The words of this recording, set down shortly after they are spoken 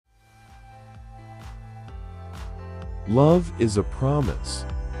Love is a promise.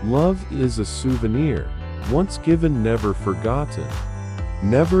 Love is a souvenir, once given, never forgotten.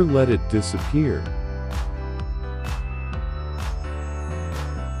 Never let it disappear.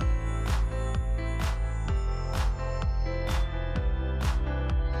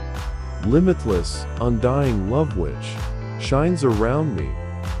 Limitless, undying love which shines around me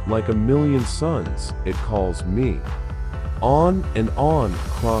like a million suns. It calls me on and on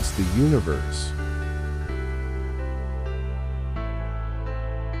across the universe.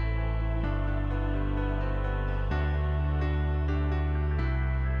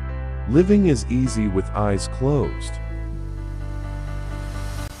 Living is easy with eyes closed.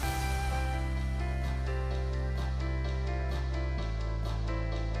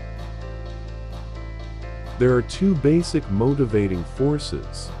 There are two basic motivating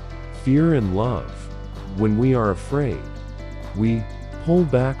forces, fear and love. When we are afraid, we pull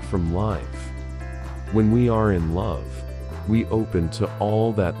back from life. When we are in love, we open to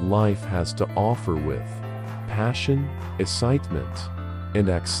all that life has to offer with passion, excitement, and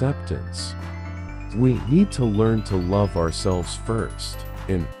acceptance. We need to learn to love ourselves first,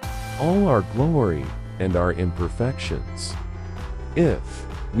 in all our glory and our imperfections. If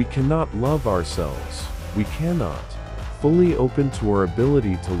we cannot love ourselves, we cannot fully open to our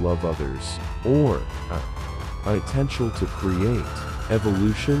ability to love others, or our potential to create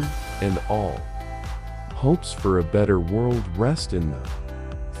evolution, and all hopes for a better world rest in the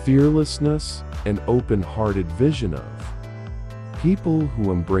fearlessness and open-hearted vision of people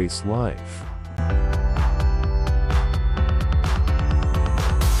who embrace life.